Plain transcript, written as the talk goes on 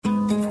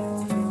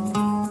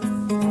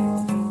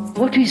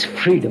What is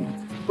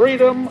freedom?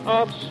 Freedom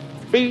of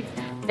speech.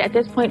 At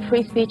this point,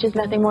 free speech is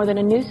nothing more than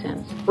a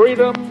nuisance.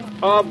 Freedom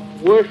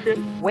of worship.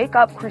 Wake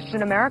up,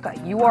 Christian America.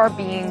 You are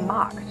being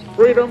mocked.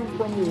 Freedom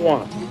from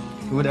want.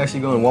 We would actually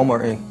go in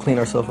Walmart and clean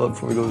ourselves up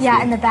before we go to school.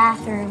 Yeah, in the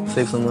bathroom.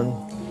 Save some money.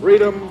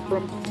 Freedom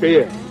from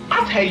fear.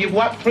 I'll tell you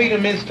what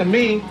freedom is to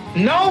me.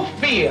 No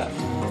fear.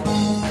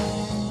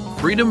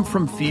 Freedom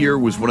from fear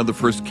was one of the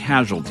first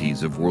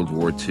casualties of World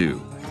War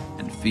II.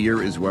 And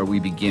fear is where we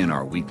begin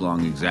our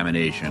week-long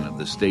examination of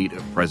the state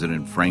of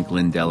President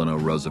Franklin Delano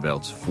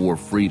Roosevelt's four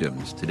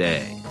freedoms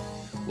today.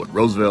 What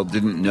Roosevelt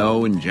didn't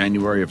know in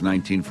January of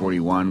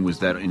 1941 was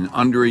that in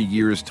under a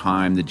year's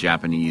time, the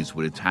Japanese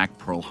would attack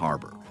Pearl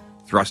Harbor,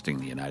 thrusting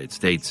the United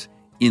States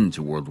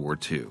into World War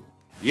II.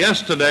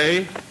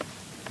 Yesterday,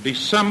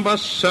 December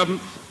 7th,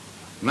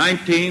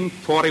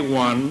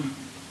 1941,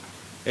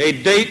 a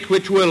date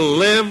which will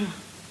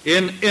live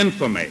in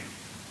infamy.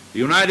 The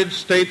United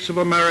States of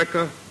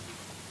America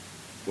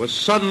was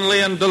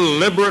suddenly and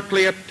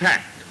deliberately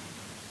attacked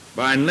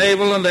by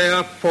naval and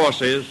air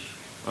forces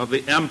of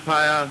the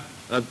Empire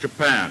of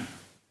Japan.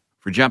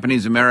 For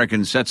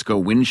Japanese-American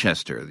Setsuko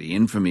Winchester, the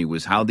infamy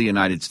was how the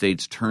United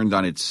States turned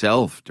on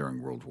itself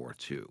during World War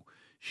II.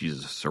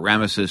 She's a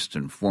ceramicist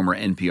and former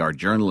NPR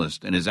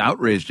journalist, and as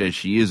outraged as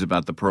she is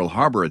about the Pearl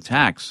Harbor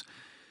attacks,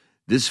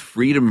 this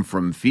freedom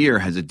from fear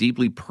has a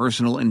deeply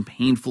personal and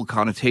painful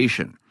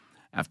connotation.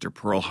 After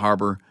Pearl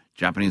Harbor,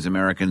 Japanese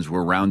Americans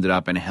were rounded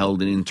up and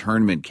held in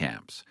internment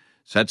camps.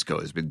 Setsuko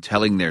has been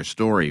telling their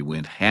story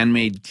with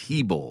handmade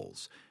tea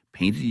bowls,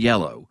 painted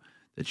yellow,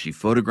 that she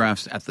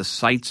photographs at the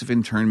sites of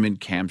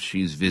internment camps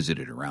she's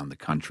visited around the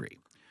country.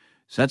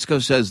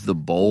 Setsuko says the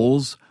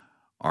bowls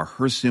are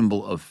her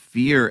symbol of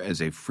fear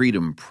as a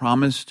freedom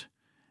promised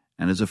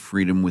and as a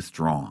freedom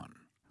withdrawn.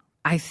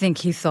 I think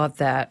he thought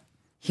that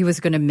he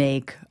was going to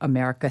make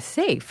America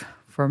safe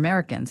for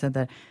Americans and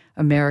that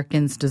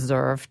Americans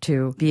deserve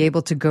to be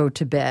able to go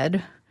to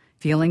bed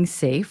feeling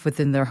safe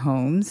within their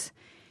homes.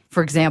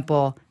 For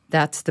example,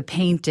 that's the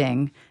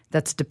painting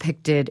that's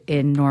depicted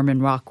in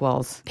Norman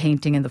Rockwell's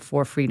painting in the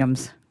Four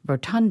Freedoms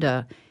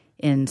Rotunda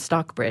in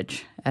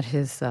Stockbridge at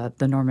his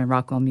the Norman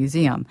Rockwell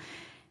Museum.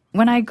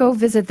 When I go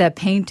visit that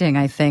painting,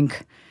 I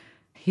think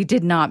he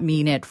did not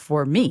mean it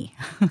for me.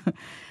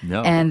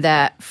 No. And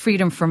that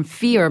freedom from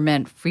fear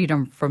meant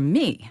freedom from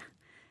me,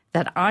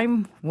 that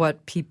I'm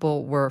what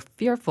people were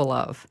fearful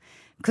of.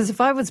 Because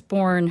if I was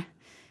born,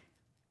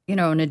 in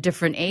a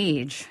different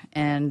age,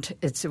 and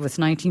it was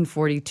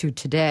 1942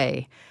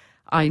 today,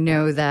 I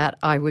know that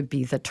I would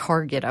be the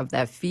target of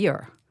that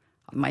fear.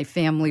 My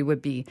family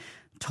would be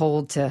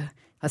told to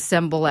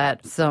assemble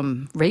at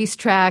some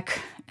racetrack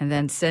and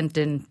then sent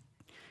in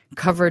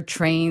covered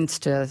trains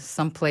to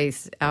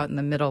someplace out in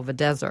the middle of a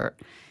desert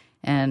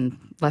and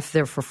left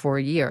there for 4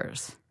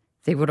 years.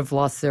 They would have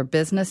lost their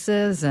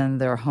businesses and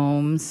their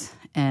homes,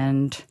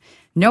 and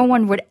no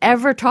one would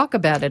ever talk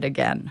about it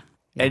again.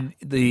 And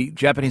the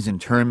Japanese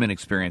internment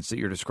experience that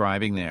you're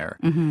describing there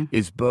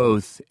is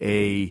both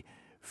a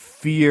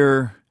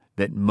fear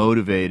that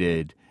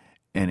motivated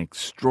an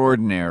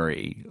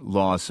extraordinary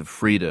loss of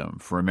freedom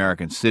for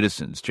American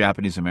citizens,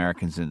 Japanese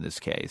Americans in this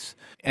case.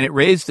 And it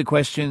raised the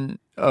question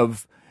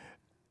of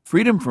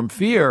freedom from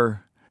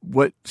fear.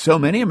 What so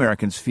many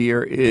Americans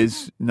fear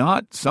is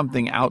not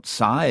something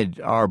outside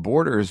our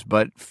borders,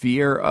 but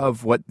fear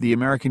of what the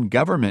American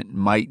government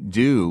might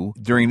do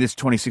during this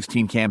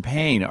 2016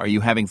 campaign. Are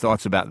you having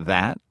thoughts about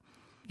that?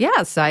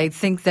 Yes, I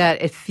think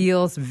that it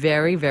feels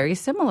very, very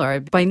similar.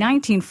 By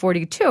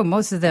 1942,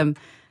 most of them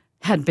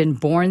had been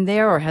born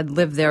there or had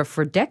lived there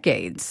for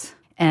decades,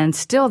 and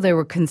still they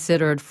were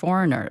considered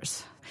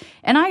foreigners.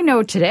 And I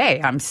know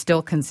today I'm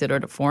still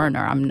considered a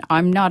foreigner.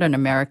 I'm not an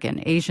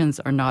American. Asians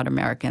are not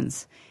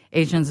Americans.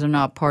 Asians are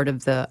not part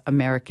of the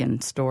American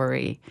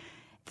story.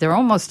 They're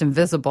almost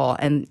invisible,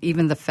 and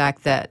even the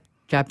fact that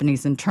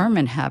Japanese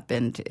internment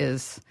happened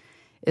is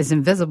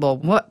invisible.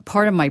 What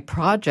part of my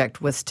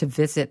project was to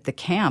visit the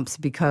camps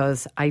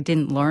because I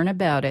didn't learn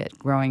about it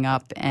growing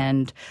up,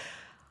 and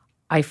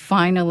I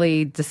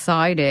finally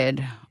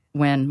decided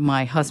when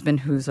my husband,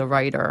 who's a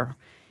writer,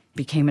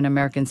 became an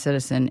American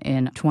citizen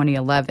in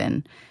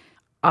 2011,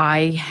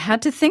 I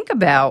had to think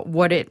about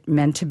what it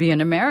meant to be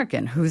an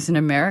American. Who's an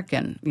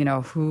American?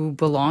 Who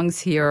belongs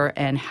here,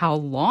 and how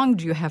long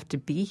do you have to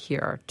be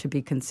here to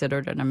be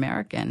considered an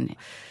American?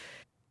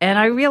 And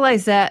I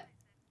realized that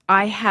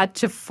I had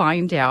to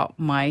find out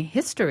my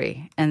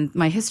history. And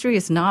my history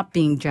is not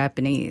being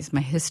Japanese.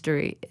 My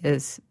history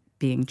is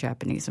being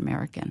Japanese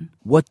American.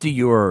 What do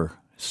your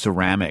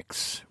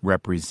ceramics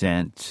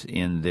represent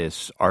in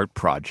this art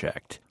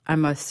project?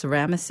 I'm a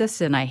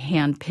ceramicist, and I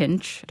hand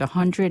pinch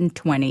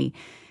 120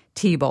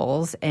 tea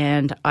bowls,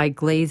 and I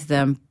glaze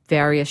them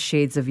various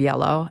shades of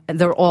yellow. And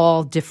they're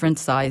all different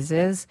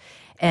sizes,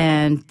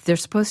 and they're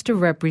supposed to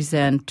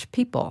represent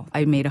people.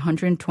 I made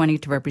 120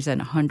 to represent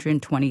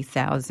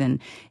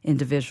 120,000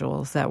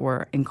 individuals that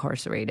were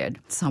incarcerated.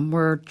 Some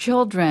were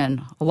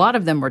children. A lot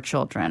of them were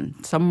children.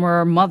 Some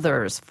were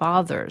mothers,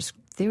 fathers.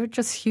 They were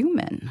just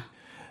human.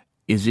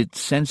 Is it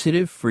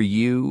sensitive for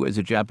you as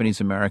a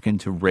Japanese American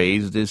to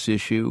raise this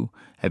issue?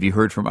 Have you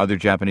heard from other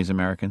Japanese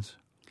Americans?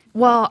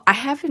 Well, I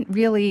haven't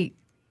really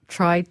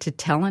tried to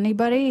tell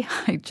anybody.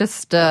 I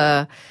just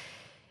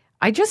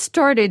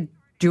started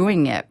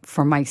doing it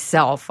for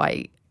myself.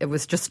 It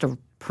was just a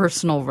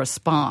personal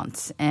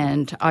response,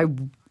 and I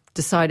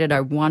decided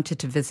I wanted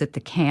to visit the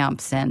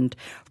camps, and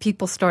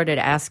people started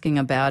asking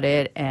about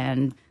it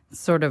and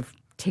sort of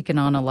taken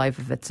on a life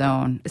of its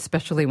own,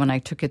 especially when I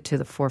took it to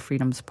the Four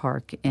Freedoms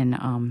Park in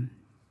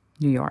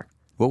New York.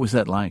 What was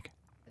that like?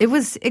 It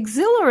was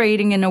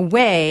exhilarating in a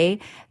way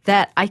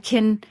that I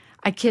can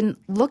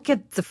look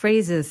at the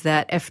phrases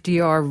that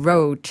FDR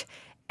wrote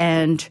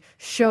and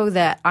show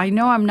that I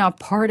know I'm not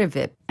part of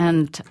it,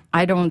 and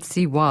I don't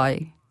see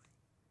why.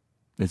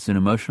 It's an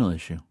emotional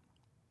issue.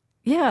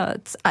 Yeah,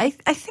 I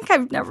think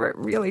I've never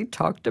really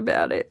talked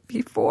about it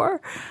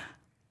before,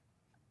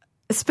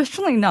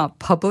 especially not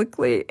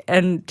publicly.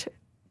 And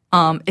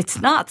it's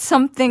not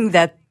something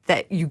that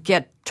you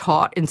get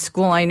taught in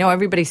school. I know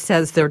everybody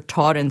says they're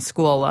taught in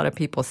school. A lot of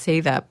people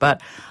say that.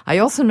 But I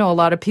also know a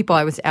lot of people.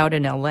 I was out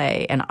in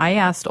L.A., and I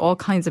asked all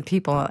kinds of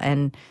people,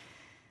 and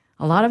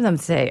a lot of them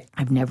say,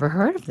 I've never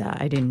heard of that.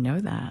 I didn't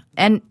know that.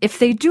 And if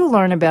they do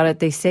learn about it,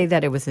 they say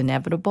that it was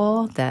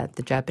inevitable, that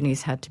the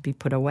Japanese had to be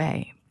put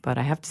away. But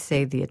I have to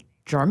say the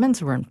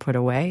Germans weren't put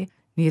away.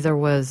 Neither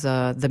was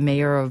the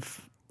mayor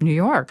of New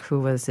York, who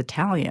was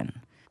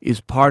Italian.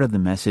 Is part of the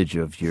message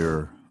of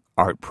your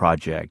art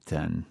project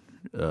and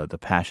the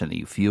passion that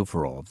you feel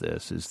for all of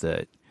this is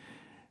that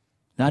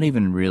not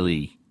even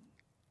really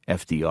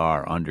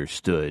FDR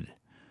understood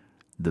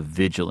the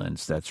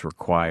vigilance that's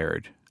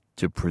required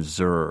to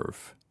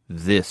preserve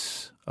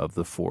this of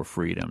the four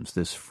freedoms,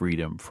 this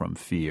freedom from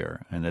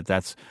fear, and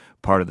that's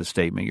part of the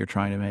statement you're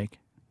trying to make?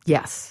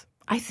 Yes.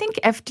 I think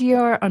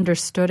FDR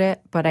understood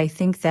it, but I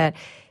think that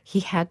he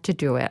had to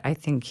do it. I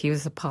think he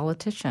was a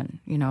politician,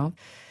 you know.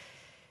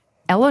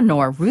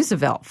 Eleanor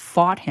Roosevelt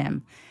fought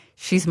him.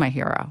 She's my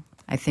hero.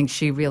 I think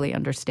she really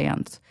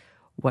understands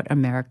what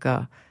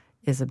America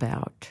is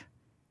about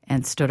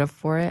and stood up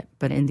for it.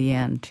 But in the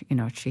end, you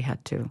know, she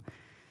had to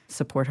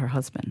support her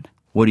husband.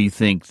 What do you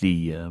think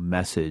the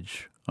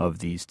message of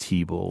these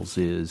T-bills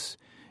is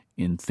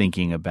in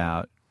thinking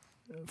about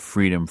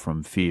freedom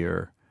from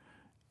fear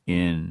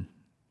in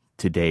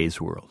today's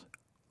world?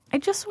 I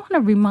just want to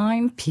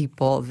remind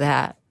people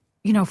that,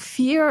 you know,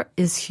 fear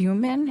is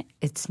human.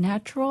 It's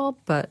natural,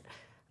 but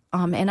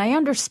and I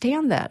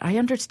understand that. I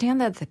understand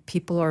that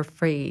people are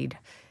afraid,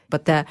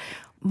 but that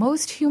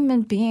most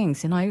human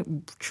beings, and I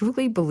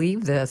truly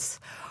believe this,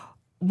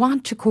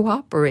 want to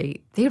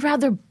cooperate. They'd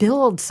rather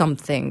build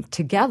something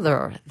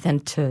together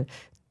than to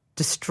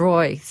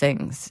destroy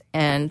things.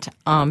 And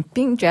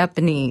being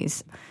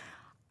Japanese,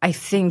 I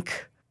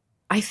think,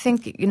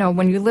 you know,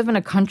 when you live in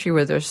a country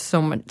where there's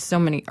so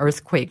many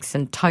earthquakes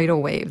and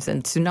tidal waves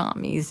and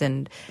tsunamis,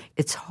 and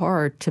it's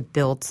hard to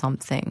build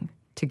something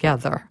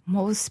together.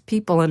 Most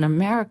people in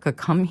America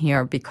come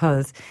here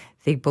because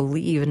they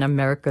believe in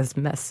America's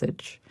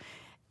message.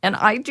 And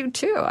I do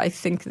too. I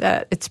think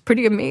that it's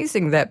pretty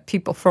amazing that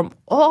people from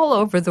all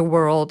over the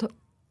world,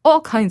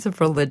 all kinds of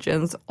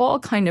religions, all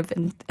kinds of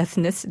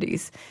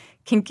ethnicities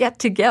can get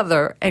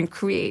together and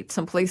create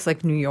some place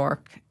like New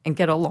York and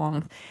get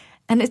along.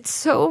 And it's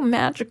so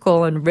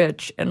magical and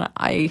rich. And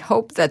I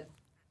hope that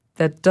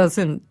that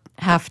doesn't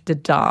have to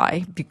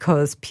die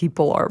because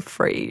people are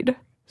afraid.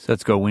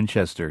 Setsuko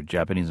Winchester,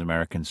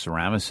 Japanese-American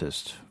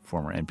ceramicist,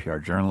 former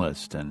NPR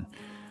journalist, and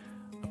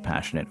a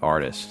passionate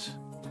artist.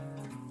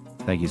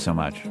 Thank you so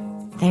much.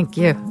 Thank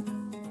you.